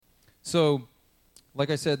So, like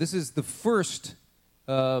I said, this is the first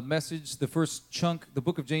message, the first chunk. The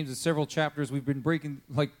book of James is several chapters. We've been breaking,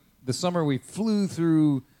 like the summer, we flew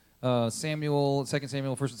through Samuel, 2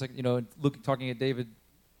 Samuel, 1 and 2, talking at David.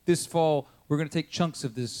 This fall, we're going to take chunks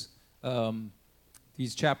of this,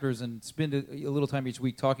 these chapters and spend a little time each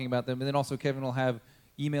week talking about them. And then also Kevin will have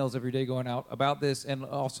emails every day going out about this, and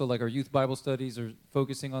also like our youth Bible studies are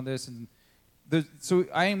focusing on this. And so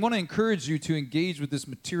I want to encourage you to engage with this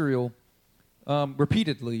material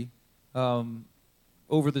repeatedly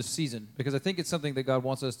over this season, because I think it's something that God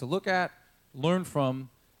wants us to look at, learn from,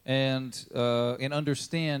 and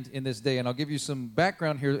understand in this day. And I'll give you some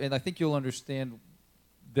background here, and I think you'll understand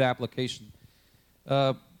the application.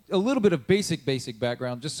 A little bit of basic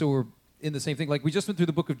background, just so we're in the same thing. Like, we just went through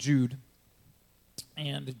the book of Jude,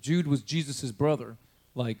 and Jude was Jesus' brother,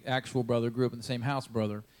 like actual brother, grew up in the same house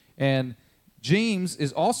brother. And James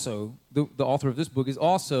is also, the author of this book, is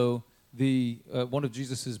also the one of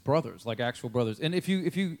Jesus' brothers, like actual brothers. And if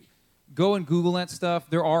you go and Google that stuff,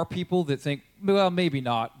 there are people that think, well, maybe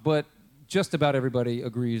not, but just about everybody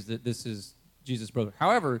agrees that this is Jesus' brother.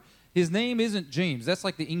 However, his name isn't James. That's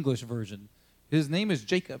like the English version. His name is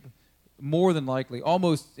Jacob, more than likely,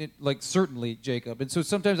 almost like certainly Jacob. And so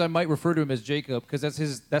sometimes I might refer to him as Jacob because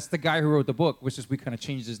that's the guy who wrote the book, which is we kind of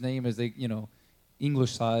changed his name as they,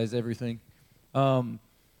 English size everything.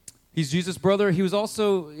 He's Jesus' brother. He was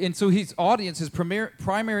also, and so his audience, his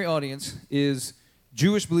primary audience is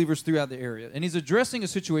Jewish believers throughout the area. And he's addressing a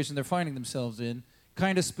situation they're finding themselves in,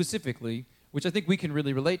 kind of specifically, which I think we can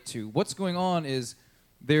really relate to. What's going on is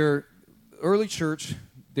their early church,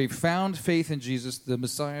 they found faith in Jesus, the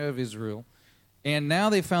Messiah of Israel, and now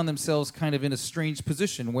they found themselves kind of in a strange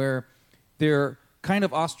position where they're kind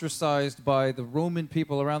of ostracized by the Roman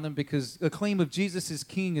people around them because the claim of Jesus as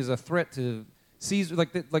king is a threat to Caesar. Like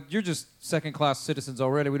you're just second-class citizens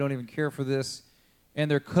already. We don't even care for this. And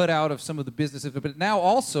they're cut out of some of the businesses. But now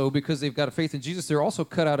also, because they've got a faith in Jesus, they're also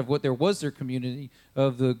cut out of what there was their community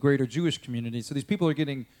of the greater Jewish community. So these people are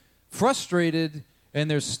getting frustrated, and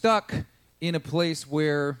they're stuck in a place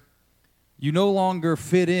where you no longer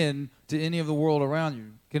fit in to any of the world around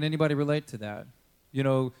you. Can anybody relate to that?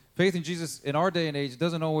 Faith in Jesus in our day and age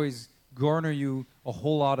doesn't always garner you a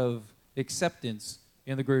whole lot of acceptance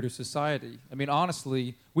in the greater society. I mean,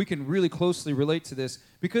 honestly, we can really closely relate to this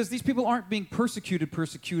because these people aren't being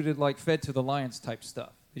persecuted like fed to the lions type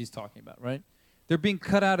stuff that he's talking about, right? They're being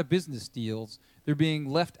cut out of business deals. They're being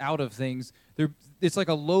left out of things. It's like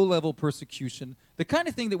a low-level persecution, the kind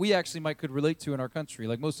of thing that we actually could relate to in our country.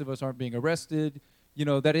 Like, most of us aren't being arrested.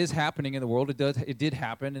 That is happening in the world. It did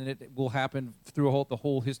happen, and it will happen through the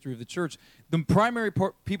whole history of the church. The primary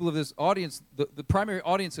people of this audience, the primary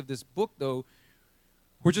audience of this book, though,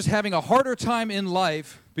 were just having a harder time in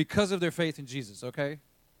life because of their faith in Jesus, okay?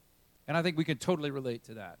 And I think we can totally relate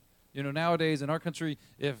to that. Nowadays in our country,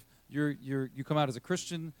 if you come out as a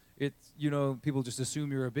Christian, it's people just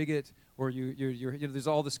assume you're a bigot, or you're there's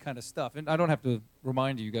all this kind of stuff. And I don't have to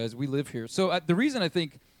remind you guys, we live here. So the reason I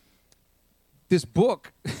think this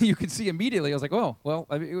book, you can see immediately, I was like, oh, well,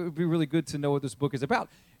 it would be really good to know what this book is about.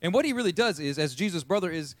 And what he really does is, as Jesus' brother,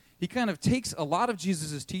 is he kind of takes a lot of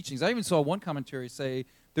Jesus' teachings. I even saw one commentary say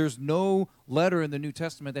there's no letter in the New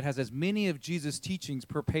Testament that has as many of Jesus' teachings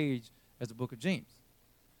per page as the book of James.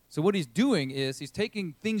 So what he's doing is he's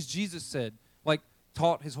taking things Jesus said, like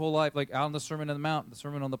taught his whole life, like out on the Sermon on the Mount, the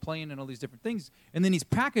Sermon on the Plain, and all these different things, and then he's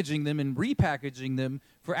packaging them and repackaging them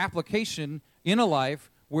for application in a life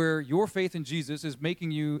where your faith in Jesus is making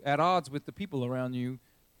you at odds with the people around you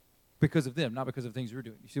because of them, not because of things you're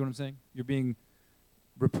doing. You see what I'm saying? You're being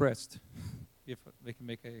repressed, if they can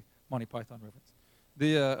make a Monty Python reference.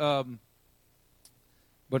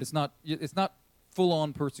 But it's not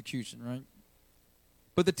full-on persecution, right?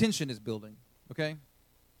 But the tension is building, okay?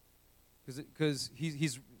 Because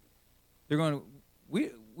they're going,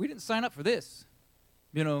 we didn't sign up for this.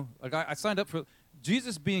 Like I signed up for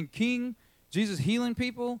Jesus being king, Jesus healing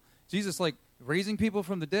people, Jesus like raising people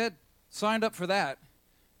from the dead, signed up for that.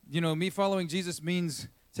 Me following Jesus means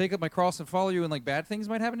take up my cross and follow you, and like bad things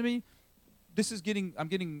might happen to me. This is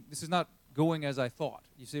not going as I thought.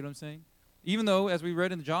 You see what I'm saying? Even though, as we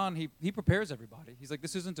read in John, he prepares everybody. He's like,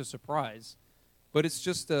 this isn't a surprise, but it's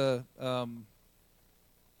just it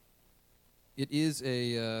is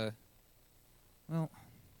a,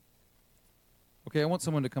 okay, I want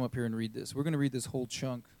someone to come up here and read this. We're going to read this whole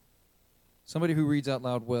chunk. Somebody who reads out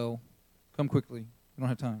loud well, come quickly. We don't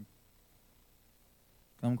have time.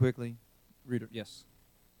 Come quickly. Read it. Yes.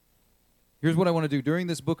 Here's what I want to do. During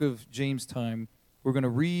this book of James time, we're going to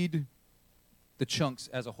read the chunks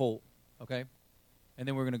as a whole, okay? And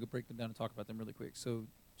then we're going to break them down and talk about them really quick. So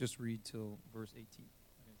just read till verse 18.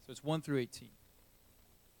 Okay, so it's 1 through 18.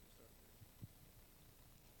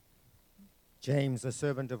 James, a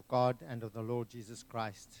servant of God and of the Lord Jesus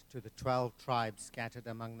Christ, to the 12 tribes scattered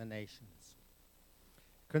among the nations.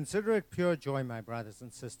 Consider it pure joy, my brothers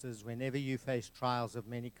and sisters, whenever you face trials of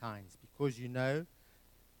many kinds, because you know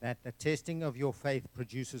that the testing of your faith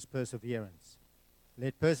produces perseverance.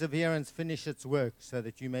 Let perseverance finish its work, so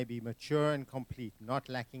that you may be mature and complete, not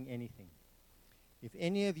lacking anything. If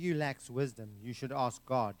any of you lacks wisdom, you should ask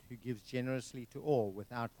God, who gives generously to all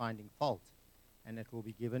without finding fault, and it will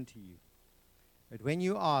be given to you. But when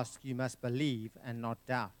you ask, you must believe and not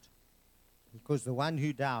doubt, because the one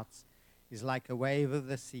who doubts is like a wave of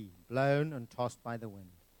the sea, blown and tossed by the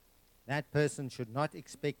wind. That person should not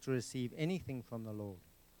expect to receive anything from the Lord.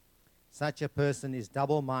 Such a person is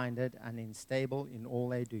double-minded and unstable in all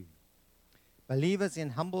they do. Believers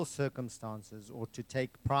in humble circumstances ought to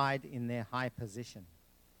take pride in their high position,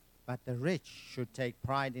 but the rich should take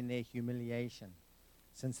pride in their humiliation,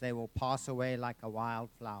 since they will pass away like a wild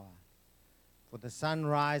flower. For the sun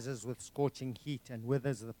rises with scorching heat and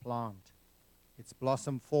withers the plant. Its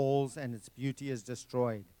blossom falls and its beauty is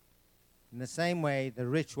destroyed. In the same way, the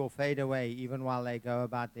rich will fade away even while they go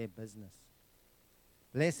about their business.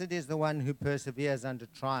 Blessed is the one who perseveres under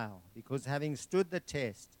trial, because having stood the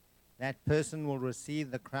test, that person will receive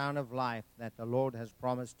the crown of life that the Lord has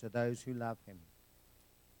promised to those who love him.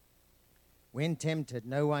 When tempted,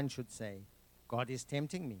 no one should say, God is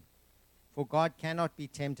tempting me. For God cannot be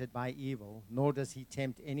tempted by evil, nor does he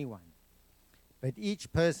tempt anyone. But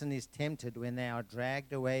each person is tempted when they are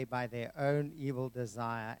dragged away by their own evil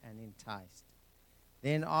desire and enticed.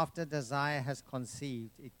 Then after desire has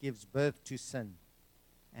conceived, it gives birth to sin.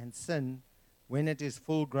 And sin, when it is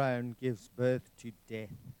full grown, gives birth to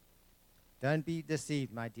death. Don't be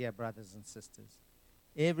deceived, my dear brothers and sisters.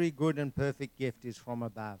 Every good and perfect gift is from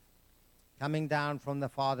above, coming down from the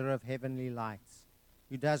Father of heavenly lights,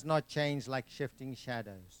 who does not change like shifting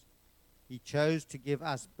shadows. He chose to give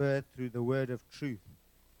us birth through the word of truth,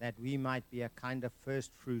 that we might be a kind of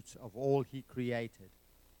first fruits of all he created.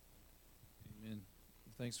 Amen.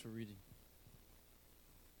 Thanks for reading.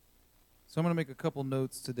 So I'm going to make a couple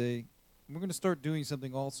notes today. We're going to start doing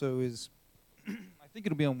something also is, I think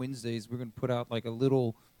it'll be on Wednesdays, we're going to put out like a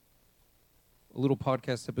little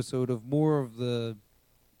podcast episode of more of the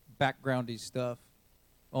backgroundy stuff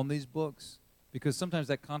on these books, because sometimes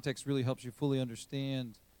that context really helps you fully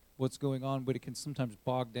understand what's going on, but it can sometimes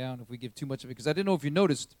bog down if we give too much of it. Because I didn't know if you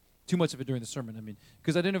noticed too much of it during the sermon.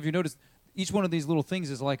 Because I didn't know if you noticed each one of these little things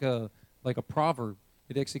is like a proverb.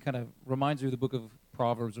 It actually kind of reminds you of the book of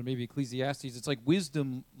Proverbs or maybe Ecclesiastes. It's like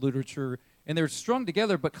wisdom literature, and they're strung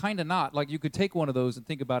together, but kind of not. Like you could take one of those and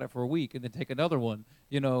think about it for a week, and then take another one.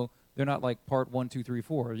 They're not like part 1, 2, 3,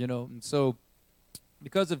 4. And so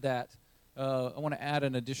because of that, I want to add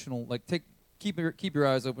an additional keep your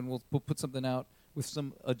eyes open. We'll put something out with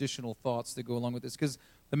some additional thoughts that go along with this, because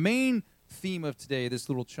the main theme of today, this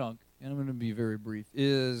little chunk, and I'm going to be very brief,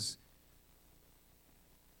 is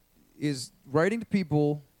writing to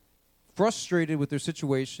people frustrated with their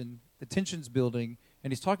situation, the tension's building,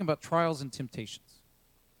 and he's talking about trials and temptations.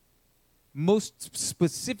 Most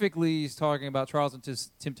specifically, he's talking about trials and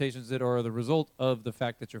temptations that are the result of the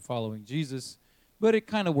fact that you're following Jesus, but it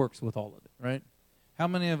kind of works with all of it, right? How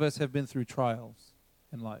many of us have been through trials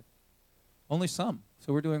in life? Only some,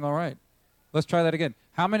 so we're doing all right. Let's try that again.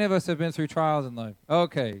 How many of us have been through trials in life?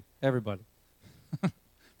 Okay, everybody.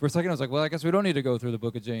 For a second, I was like, well, I guess we don't need to go through the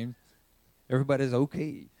book of James. Everybody's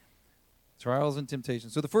okay. Trials and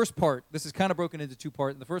temptations. So the first part, this is kind of broken into two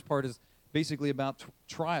parts. The first part is basically about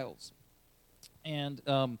trials. And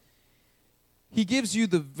he gives you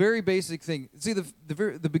the very basic thing. See,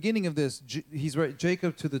 the beginning of this, he's right,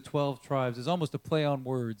 Jacob to the 12 tribes is almost a play on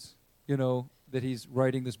words, that he's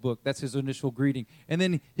writing this book. That's his initial greeting. And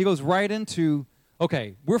then he goes right into,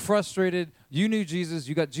 okay, we're frustrated. You knew Jesus.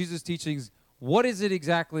 You got Jesus' teachings. What is it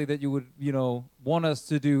exactly that you would, want us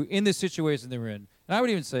to do in this situation that we're in? And I would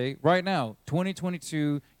even say, right now,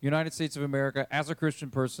 2022, United States of America, as a Christian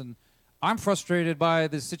person, I'm frustrated by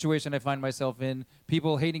this situation I find myself in.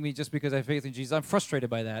 People hating me just because I have faith in Jesus. I'm frustrated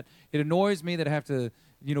by that. It annoys me that I have to,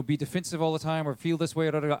 be defensive all the time or feel this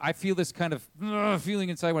way. I feel this kind of feeling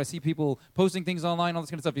inside when I see people posting things online, all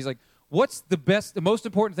this kind of stuff. He's like, what's the most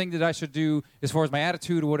important thing that I should do as far as my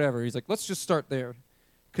attitude or whatever? He's like, let's just start there.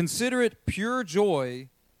 Consider it pure joy,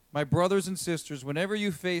 my brothers and sisters, whenever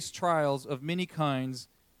you face trials of many kinds,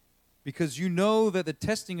 because you know that the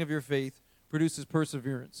testing of your faith produces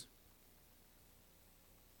perseverance.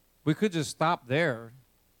 We could just stop there.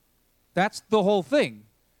 That's the whole thing.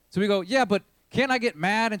 So we go, yeah, but can't I get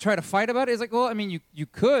mad and try to fight about it? It's like, well, I mean, you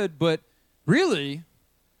could, but really,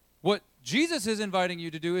 what Jesus is inviting you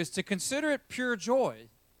to do is to consider it pure joy.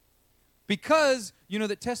 Because you know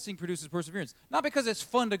that testing produces perseverance. Not because it's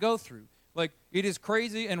fun to go through. Like, it is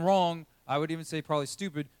crazy and wrong, I would even say probably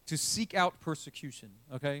stupid, to seek out persecution,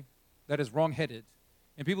 okay? That is wrong-headed.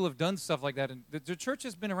 And people have done stuff like that, and the church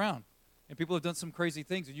has been around. And people have done some crazy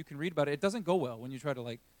things, and you can read about it. It doesn't go well when you try to,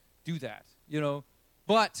 like, do that, you know?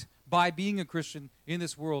 But by being a Christian in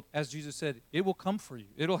this world, as Jesus said, it will come for you.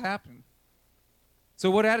 It'll happen. So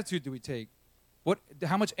what attitude do we take?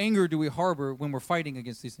 How much anger do we harbor when we're fighting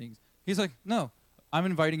against these things? He's like, no, I'm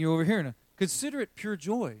inviting you over here. Now, consider it pure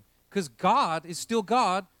joy, because God is still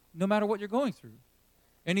God no matter what you're going through.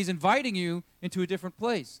 And he's inviting you into a different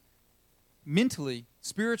place, mentally,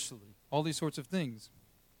 spiritually, all these sorts of things.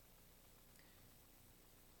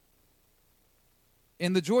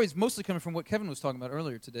 And the joy is mostly coming from what Kevin was talking about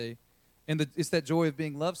earlier today. And it's that joy of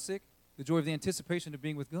being lovesick, the joy of the anticipation of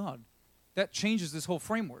being with God. That changes this whole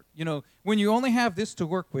framework. You know, when you only have this to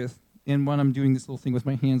work with, and when I'm doing this little thing with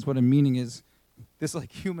my hands, what I'm meaning is this,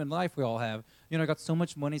 like, human life we all have. You know, I got so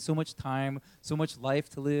much money, so much time, so much life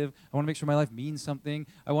to live. I want to make sure my life means something.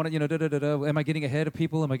 I want to, you know, Am I getting ahead of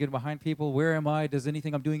people? Am I getting behind people? Where am I? Does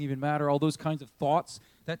anything I'm doing even matter? All those kinds of thoughts.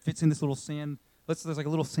 That fits in this little there's like a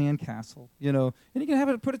little sand castle, you know. And you can have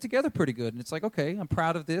it, put it together pretty good. And it's like, okay, I'm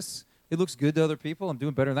proud of this. It looks good to other people. I'm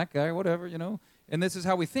doing better than that guy or whatever, you know. And this is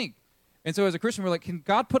how we think. And so as a Christian, we're like, can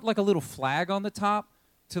God put like a little flag on the top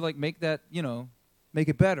to like make that, you know, make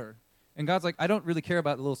it better? And God's like, I don't really care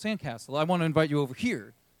about the little sandcastle. I want to invite you over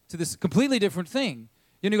here to this completely different thing.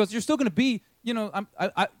 You know, he goes, you're still going to be, you know,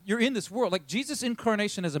 you're in this world. Like Jesus'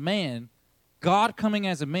 incarnation as a man, God coming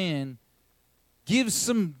as a man, gives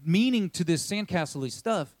some meaning to this sandcastle-y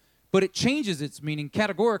stuff, but it changes its meaning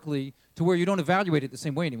categorically to where you don't evaluate it the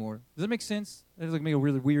same way anymore. Does that make sense? That is like a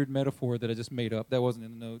really weird metaphor that I just made up. That wasn't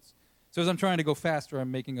in the notes. So as I'm trying to go faster, I'm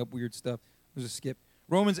making up weird stuff. There's a skip.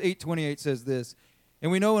 Romans 8:28 says this, and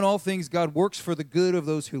we know in all things God works for the good of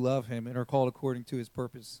those who love him and are called according to his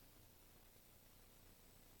purpose.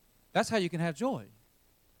 That's how you can have joy.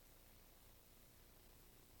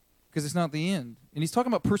 Because it's not the end. And he's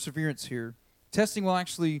talking about perseverance here. The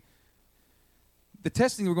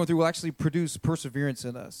testing we're going through will actually produce perseverance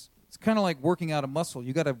in us. It's kind of like working out a muscle.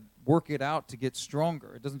 You got to work it out to get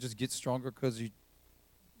stronger. It doesn't just get stronger because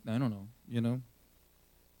I don't know, you know.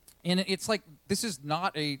 And it's like, this is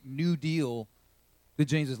not a new deal that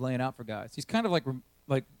James is laying out for guys. He's kind of like,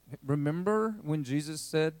 remember when Jesus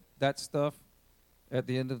said that stuff at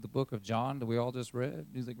the end of the book of John that we all just read?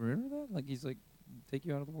 He's like, remember that? Like, he's like, take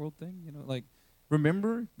you out of the world thing, you know, like,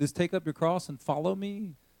 remember this, take up your cross and follow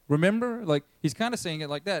me. Remember? Like, he's kind of saying it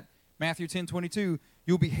like that. Matthew 10:22,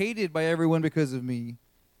 you'll be hated by everyone because of me,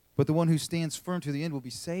 but the one who stands firm to the end will be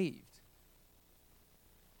saved.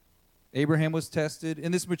 Abraham was tested,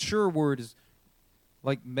 and this mature word is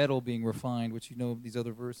like metal being refined, which you know these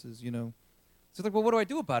other verses, you know. So it's like, well, what do I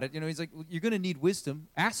do about it? You know, he's like, well, you're going to need wisdom.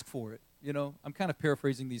 Ask for it, you know. I'm kind of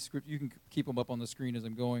paraphrasing these scripts. You can keep them up on the screen as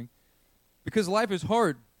I'm going. Because life is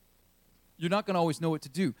hard. You're not going to always know what to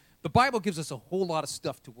do. The Bible gives us a whole lot of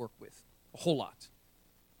stuff to work with, a whole lot.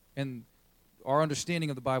 And our understanding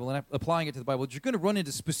of the Bible and applying it to the Bible, you're going to run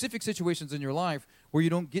into specific situations in your life where you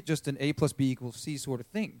don't get just an A plus B equals C sort of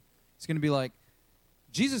thing. It's going to be like,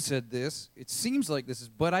 Jesus said this, it seems like this is,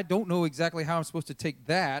 but I don't know exactly how I'm supposed to take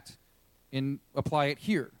that and apply it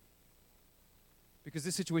here. Because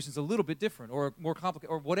this situation is a little bit different or more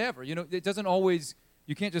complicated or whatever. You know, it doesn't always,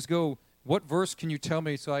 you can't just go, what verse can you tell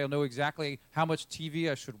me so I'll know exactly how much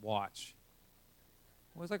TV I should watch?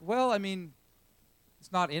 I was like, well, I mean,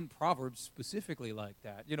 it's not in Proverbs specifically like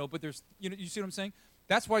that, you know, but there's, you know, you see what I'm saying?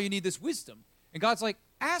 That's why you need this wisdom. And God's like,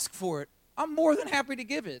 ask for it. I'm more than happy to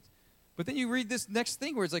give it. But then you read this next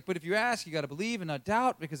thing where it's like, but if you ask, you got to believe and not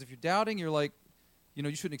doubt, because if you're doubting, you're like, you know,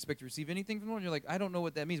 you shouldn't expect to receive anything from the Lord. You're like, I don't know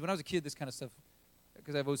what that means. When I was a kid, this kind of stuff,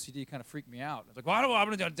 because I have OCD, kind of freaked me out. I was like, well, I'm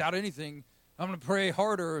going to doubt anything. I'm going to pray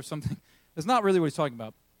harder or something. That's not really what he's talking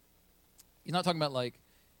about. He's not talking about like,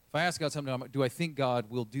 if I ask God something, do I think God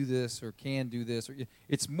will do this or can do this? Or,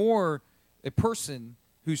 it's more a person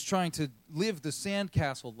who's trying to live the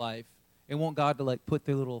sandcastle life and want God to like put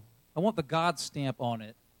their little, I want the God stamp on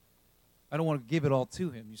it. I don't want to give it all to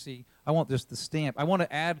him, you see. I want just the stamp. I want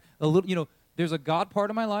to add a little, you know, there's a God part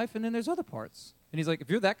of my life and then there's other parts. And he's like, if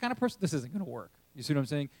you're that kind of person, this isn't going to work. You see what I'm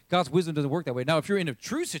saying? God's wisdom doesn't work that way. Now, if you're in a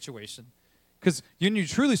true situation, because when you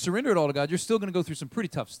truly surrender it all to God, you're still going to go through some pretty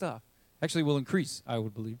tough stuff. Actually, will increase, I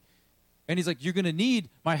would believe. And he's like, you're going to need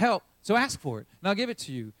my help, so ask for it, and I'll give it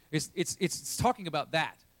to you. It's talking about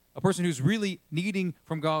that. a person who's really needing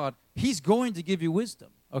from God, he's going to give you wisdom,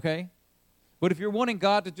 okay? But if you're wanting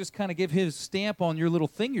God to just kind of give his stamp on your little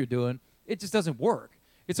thing you're doing, it just doesn't work.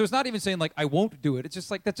 So it's not even saying, like, I won't do it. It's just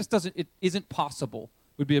like, that just doesn't, it isn't possible,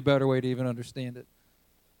 would be a better way to even understand it.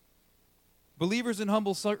 Believers in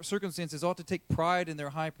humble circumstances ought to take pride in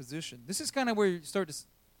their high position. This is kind of where you start to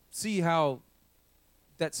see how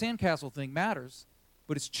that sandcastle thing matters,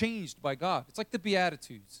 but it's changed by God. It's like the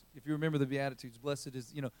Beatitudes. If you remember the Beatitudes, blessed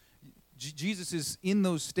is, Jesus is in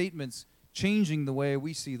those statements changing the way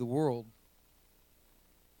we see the world.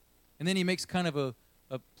 And then he makes kind of a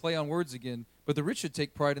play on words again. But the rich should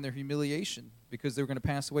take pride in their humiliation because they're going to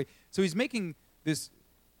pass away. So he's making this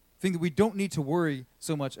thing that we don't need to worry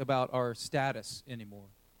so much about our status anymore.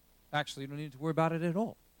 Actually, you don't need to worry about it at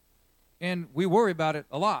all. And we worry about it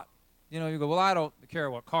a lot. You go, well, I don't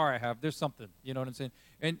care what car I have. There's something. You know what I'm saying?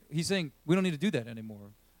 And he's saying we don't need to do that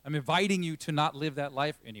anymore. I'm inviting you to not live that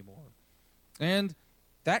life anymore. And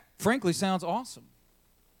that, frankly, sounds awesome.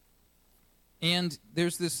 And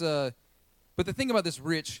there's this, but the thing about this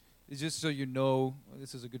rich is, just so you know,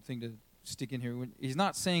 this is a good thing to stick in here. He's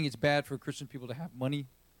not saying it's bad for Christian people to have money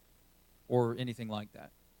or anything like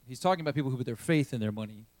that. He's talking about people who put their faith in their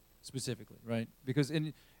money specifically, right? Because,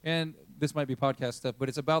 and this might be podcast stuff, but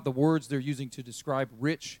it's about the words they're using to describe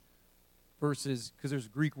rich versus, because there's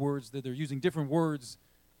Greek words that they're using different words.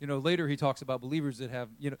 Later he talks about believers that have,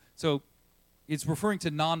 so it's referring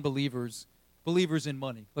to non-believers, believers in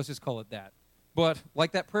money. Let's just call it that. But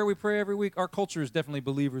like that prayer we pray every week, our culture is definitely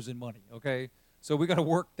believers in money, okay? So we got to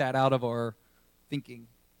work that out of our thinking.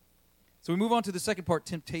 So we move on to the second part,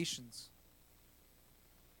 temptations.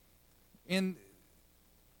 And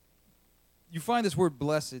you find this word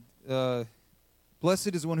blessed.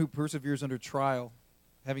 Blessed is the one who perseveres under trial,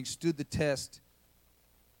 having stood the test.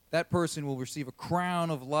 That person will receive a crown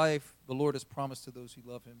of life the Lord has promised to those who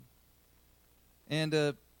love him.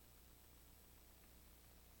 And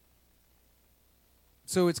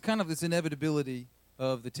so it's kind of this inevitability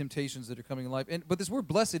of the temptations that are coming in life. But this word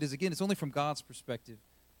blessed is, again, it's only from God's perspective.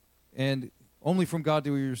 And only from God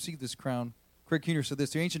do we receive this crown. Craig Keener said this: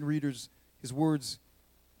 to ancient readers, his words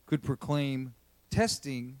could proclaim,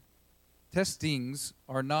 testings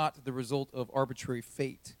are not the result of arbitrary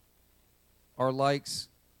fate. Our likes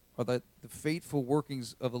are the fateful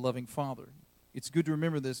workings of the loving Father. It's good to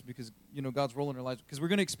remember this because, God's role in our lives. Because we're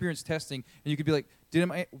going to experience testing, and you could be like,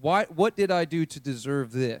 what did I do to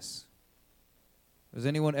deserve this? Has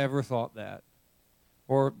anyone ever thought that?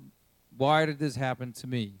 Or, why did this happen to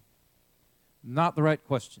me? Not the right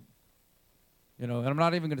question. And I'm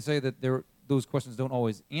not even going to say that those questions don't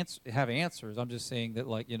always have answers. I'm just saying that,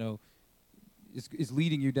 it's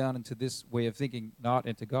leading you down into this way of thinking, not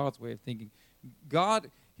into God's way of thinking. God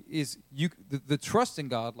is, the trust in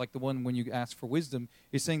God, like the one when you ask for wisdom,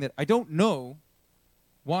 is saying that I don't know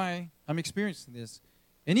why I'm experiencing this.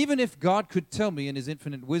 And even if God could tell me in his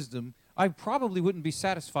infinite wisdom, I probably wouldn't be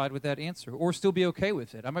satisfied with that answer or still be okay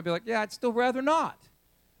with it. I might be like, yeah, I'd still rather not.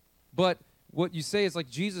 But what you say is like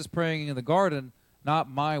Jesus praying in the garden, not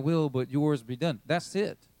my will, but yours be done. That's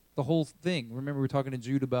it. The whole thing. Remember we were talking to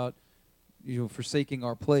Jude about, forsaking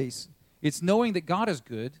our place. It's knowing that God is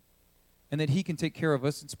good and that he can take care of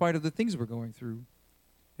us in spite of the things we're going through.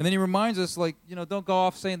 And then he reminds us, don't go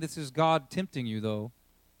off saying this is God tempting you, though,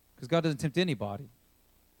 because God doesn't tempt anybody.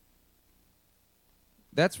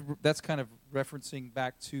 That's kind of referencing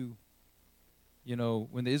back to,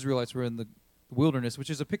 when the Israelites were in the wilderness, which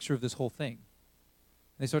is a picture of this whole thing.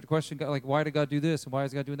 And they start to question God, why did God do this, and why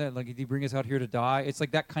is God doing that? Did he bring us out here to die? It's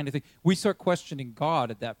like that kind of thing. We start questioning God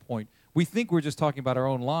at that point. We think we're just talking about our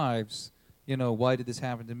own lives. Why did this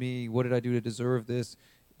happen to me? What did I do to deserve this?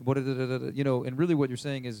 And really what you're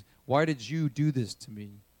saying is, why did you do this to me?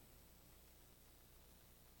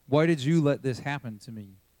 Why did you let this happen to me?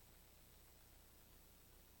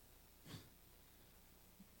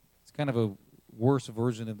 It's kind of a worse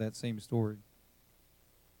version of that same story.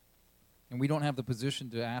 And we don't have the position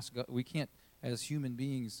to ask God. We can't, as human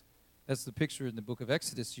beings, that's the picture in the book of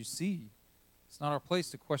Exodus you see. It's not our place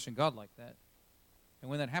to question God like that. And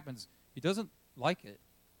when that happens, he doesn't like it.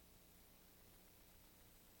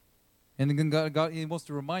 And then God he wants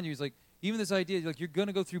to remind you, he's like, even this idea, you're going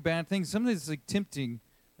to go through bad things. Sometimes it's like tempting.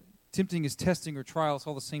 Tempting is testing or trial. It's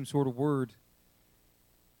all the same sort of word.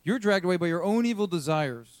 You're dragged away by your own evil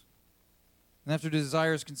desires. And after the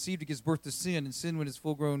desire is conceived, it gives birth to sin. And sin, when it's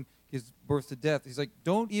full grown, gives birth to death. He's like,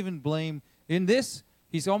 don't even blame. In this,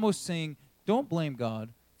 he's almost saying, don't blame God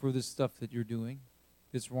for this stuff that you're doing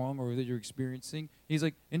that's wrong or that you're experiencing. He's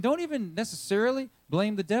like, and don't even necessarily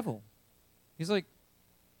blame the devil. He's like,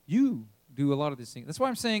 you do a lot of these things. That's why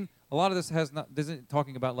I'm saying a lot of this isn't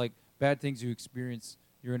talking about like bad things you experience.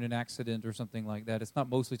 You're in an accident or something like that. It's not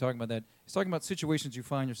mostly talking about that. It's talking about situations you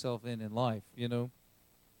find yourself in life, you know.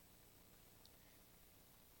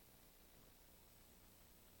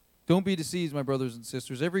 Don't be deceived, my brothers and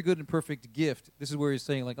sisters. Every good and perfect gift, this is where he's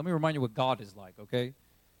saying, like, let me remind you what God is like, okay?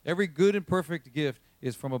 Every good and perfect gift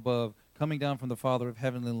is from above, coming down from the Father of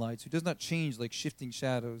heavenly lights, who does not change like shifting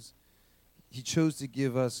shadows. He chose to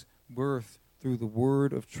give us birth through the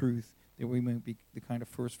word of truth, that we might be the kind of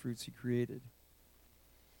first fruits he created.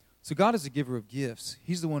 So God is a giver of gifts.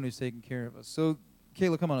 He's the one who's taking care of us. So,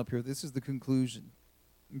 Kayla, come on up here. This is the conclusion.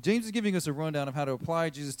 James is giving us a rundown of how to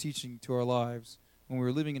apply Jesus' teaching to our lives when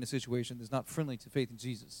we're living in a situation that's not friendly to faith in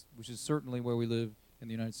Jesus, which is certainly where we live in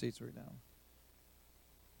the United States right now.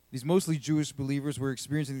 These mostly Jewish believers were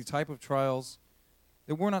experiencing the type of trials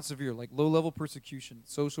that were not severe, like low-level persecution,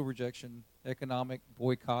 social rejection, economic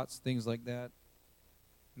boycotts, things like that.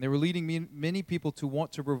 And they were leading many people to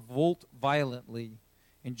want to revolt violently.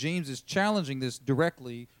 And James is challenging this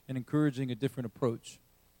directly and encouraging a different approach.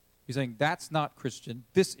 He's saying, that's not Christian,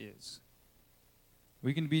 this is.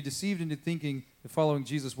 We can be deceived into thinking that following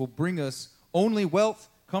Jesus will bring us only wealth,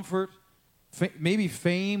 comfort, maybe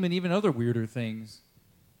fame, and even other weirder things.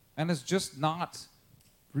 And it's just not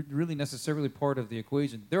really necessarily part of the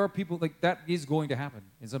equation. There are people, like, that is going to happen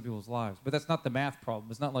in some people's lives, but that's not the math problem.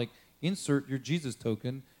 It's not like, insert your Jesus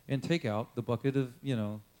token and take out the bucket of, you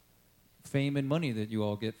know, fame and money that you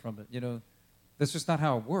all get from it. You know, that's just not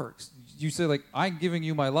how it works. You say, like, I'm giving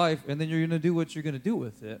you my life, and then you're going to do what you're going to do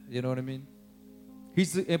with it. You know what I mean?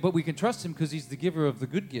 But we can trust him because he's the giver of the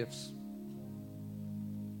good gifts.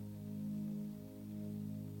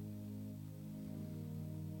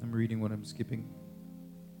 I'm reading what I'm skipping.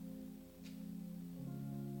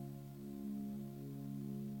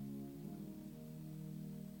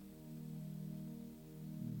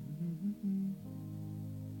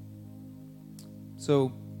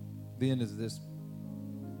 So, the end is this.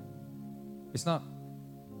 It's not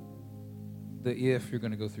the if you're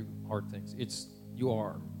going to go through hard things. It's you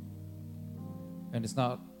are. And it's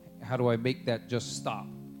not, how do I make that just stop?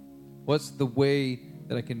 What's the way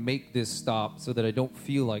that I can make this stop so that I don't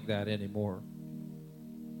feel like that anymore?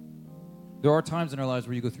 There are times in our lives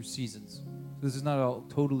where you go through seasons. This is not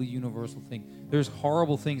a totally universal thing. There's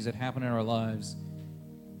horrible things that happen in our lives.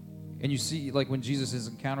 And you see, like when Jesus is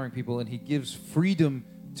encountering people and he gives freedom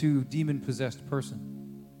to demon-possessed person.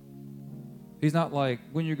 He's not like,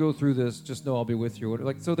 when you go through this, just know I'll be with you.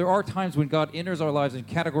 Like, so there are times when God enters our lives and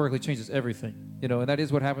categorically changes everything, you know, and that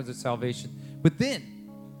is what happens at salvation. But then,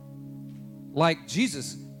 like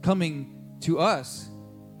Jesus coming to us,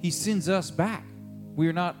 he sends us back. We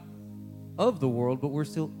are not of the world, but we're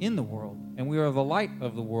still in the world. And we are the light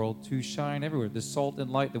of the world to shine everywhere, the salt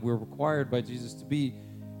and light that we're required by Jesus to be.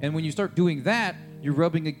 And when you start doing that, you're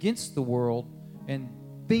rubbing against the world, and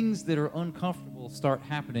things that are uncomfortable start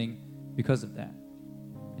happening because of that.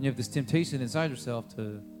 And you have this temptation inside yourself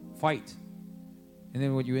to fight. And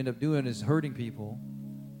then what you end up doing is hurting people.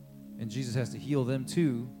 And Jesus has to heal them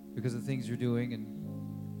too because of the things you're doing.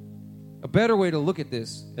 And a better way to look at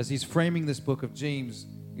this, as he's framing this book of James,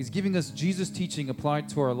 he's giving us Jesus' teaching applied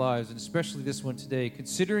to our lives, and especially this one today,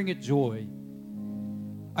 considering it joy.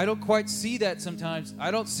 I don't quite see that sometimes.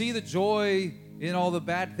 I don't see the joy in all the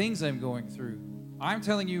bad things I'm going through. I'm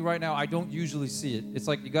telling you right now, I don't usually see it. It's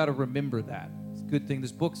like you got to remember that. It's a good thing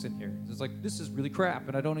this book's in here. It's like, this is really crap,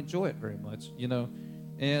 and I don't enjoy it very much, you know.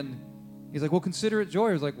 And he's like, well, consider it joy.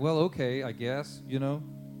 I was like, well, okay, I guess, you know.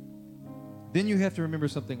 Then you have to remember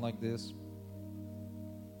something like this.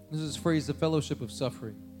 This is phrase, the fellowship of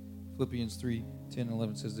suffering. Philippians 3:10 and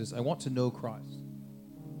 11 says this: I want to know Christ.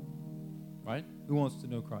 Right? Who wants to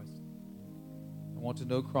know Christ? I want to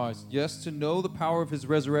know Christ. Yes, to know the power of his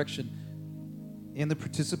resurrection and the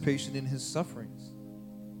participation in his sufferings,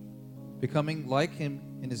 becoming like him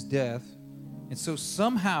in his death, and so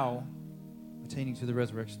somehow attaining to the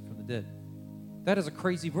resurrection from the dead. That is a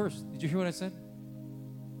crazy verse. Did you hear what I said?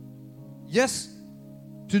 Yes,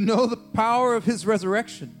 to know the power of his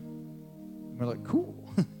resurrection. And we're like,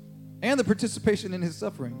 cool. And the participation in his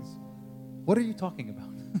sufferings. What are you talking about?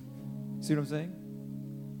 See what I'm saying?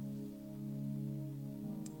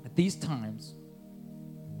 At these times,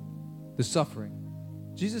 the suffering,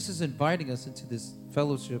 Jesus is inviting us into this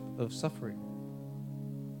fellowship of suffering.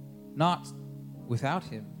 Not without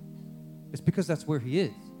him. It's because that's where he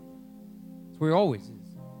is. It's where he always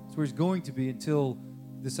is. It's where he's going to be until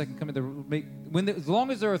the second coming. As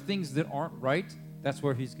long as there are things that aren't right, that's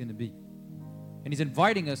where he's going to be. And he's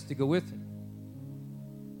inviting us to go with him.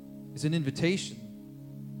 It's an invitation.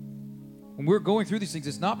 When we're going through these things,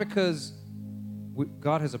 it's not because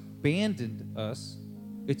God has abandoned us,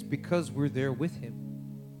 it's because we're there with him.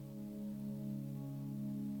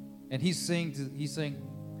 And he's saying,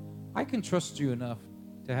 I can trust you enough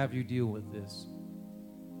to have you deal with this,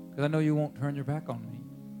 because I know you won't turn your back on me.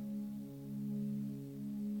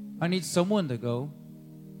 I need someone to go,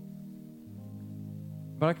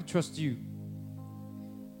 but I can trust you.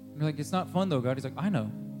 And you're like, it's not fun though, God. He's like, I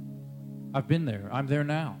know. I've been there. I'm there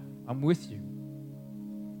now. I'm with you.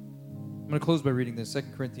 I'm going to close by reading this, 2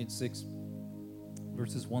 Corinthians 6,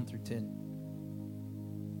 verses 1 through 10.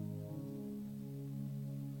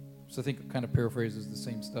 So I think it kind of paraphrases the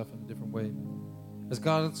same stuff in a different way. As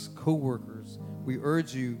God's co-workers, we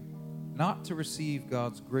urge you not to receive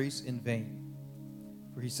God's grace in vain.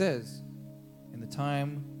 For he says, in the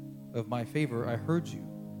time of my favor I heard you,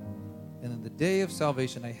 and in the day of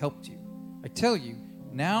salvation I helped you. I tell you,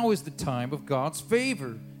 now is the time of God's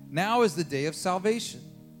favor. Now is the day of salvation.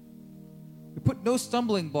 We put no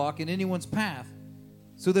stumbling block in anyone's path,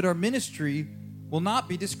 so that our ministry will not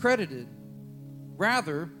be discredited.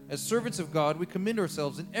 Rather, as servants of God, we commend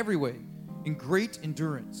ourselves in every way, in great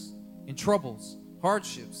endurance, in troubles,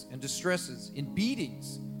 hardships, and distresses, in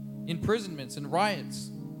beatings, imprisonments, and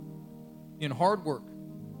riots, in hard work,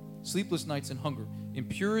 sleepless nights, and hunger, in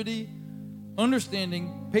purity,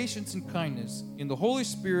 understanding, patience, and kindness, in the Holy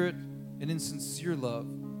Spirit, and in sincere love,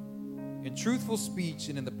 in truthful speech,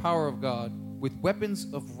 and in the power of God, with weapons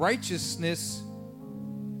of righteousness,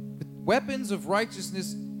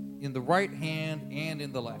 in the right hand and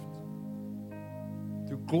in the left,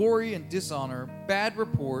 through glory and dishonor, bad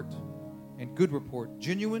report and good report,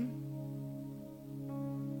 genuine,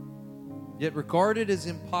 yet regarded as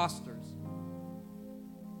impostors.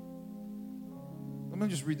 I'm going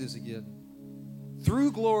to just read this again.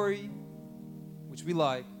 Through glory, which we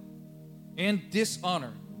like, and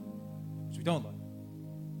dishonor, which we don't like.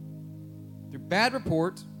 Through bad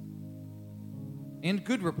report and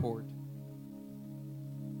good report.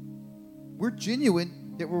 We're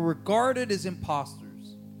genuine, yet we're regarded as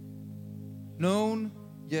impostors. Known,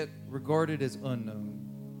 yet regarded as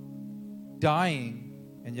unknown. Dying,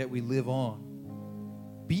 and yet we live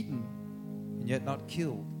on. Beaten, and yet not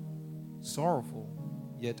killed. Sorrowful,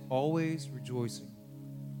 yet always rejoicing.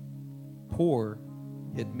 Poor,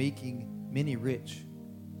 yet making many rich.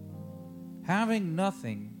 Having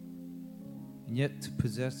nothing, and yet to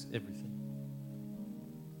possess everything.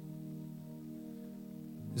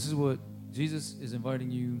 This is what Jesus is inviting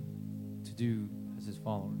you to do as his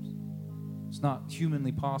followers. It's not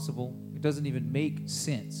humanly possible. It doesn't even make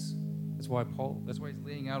sense. That's why he's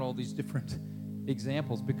laying out all these different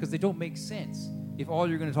examples, because they don't make sense if all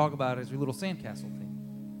you're going to talk about is your little sandcastle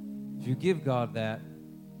thing. If you give God that,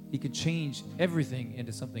 he can change everything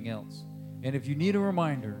into something else. And if you need a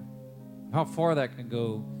reminder of how far that can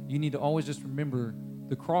go, you need to always just remember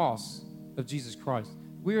the cross of Jesus Christ.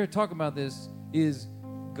 We are talking about this is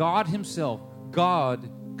God himself, God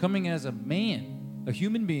coming as a man, a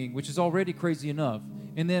human being, which is already crazy enough.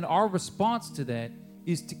 And then our response to that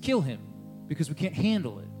is to kill him because we can't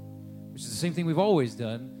handle it, which is the same thing we've always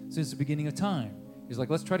done since the beginning of time. It's like,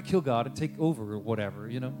 let's try to kill God and take over or whatever,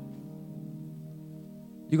 You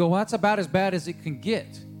go, well, that's about as bad as it can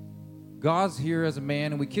get. God's here as a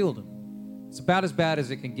man and we killed him. It's about as bad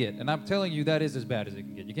as it can get. And I'm telling you, that is as bad as it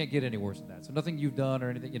can get. You can't get any worse than that. So nothing you've done or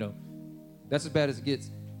anything, that's as bad as it gets.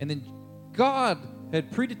 And then God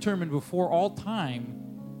had predetermined before all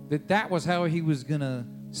time that was how he was going to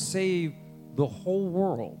save the whole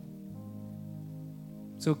world.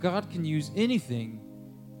 So God can use anything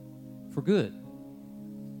for good.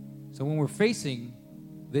 So when we're facing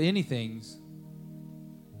the anythings,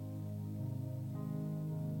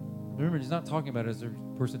 remember, he's not talking about it as a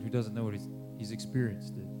person who doesn't know it. He's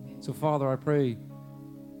experienced it. So, Father, I pray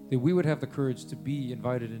that we would have the courage to be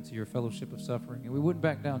invited into your fellowship of suffering, and we wouldn't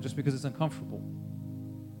back down just because it's uncomfortable.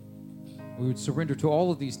 We would surrender to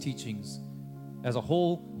all of these teachings as a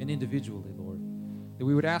whole and individually, Lord. That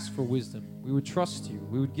we would ask for wisdom. We would trust you.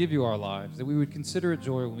 We would give you our lives. That we would consider it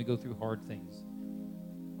joy when we go through hard things.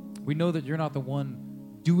 We know that you're not the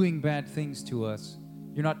one doing bad things to us.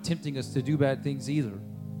 You're not tempting us to do bad things either.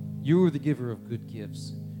 You are the giver of good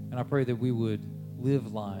gifts. And I pray that we would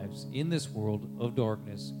live lives in this world of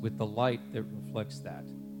darkness with the light that reflects that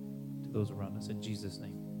to those around us. In Jesus'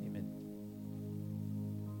 name, amen.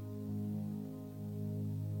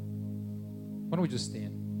 Why don't we just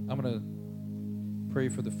stand? I'm going to pray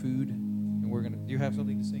for the food, and we're going to... Do you have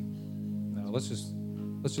something to sing? No, let's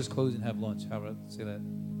just close and have lunch. How about I say that?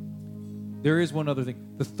 There is one other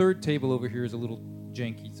thing. The third table over here is a little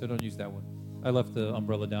janky, so don't use that one. I left the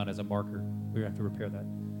umbrella down as a marker. We have to repair that.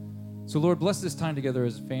 So, Lord, bless this time together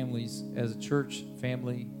as families, as a church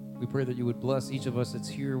family. We pray that you would bless each of us that's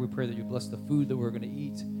here. We pray that you bless the food that we're going to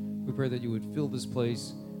eat. We pray that you would fill this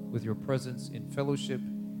place with your presence in fellowship.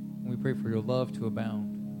 And we pray for your love to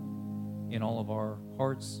abound in all of our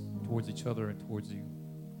hearts towards each other and towards you.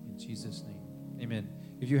 In Jesus' name, amen.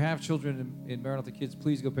 If you have children in Maranatha Kids,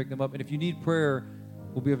 please go pick them up. And if you need prayer,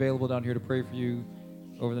 we'll be available down here to pray for you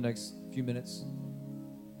over the next few minutes.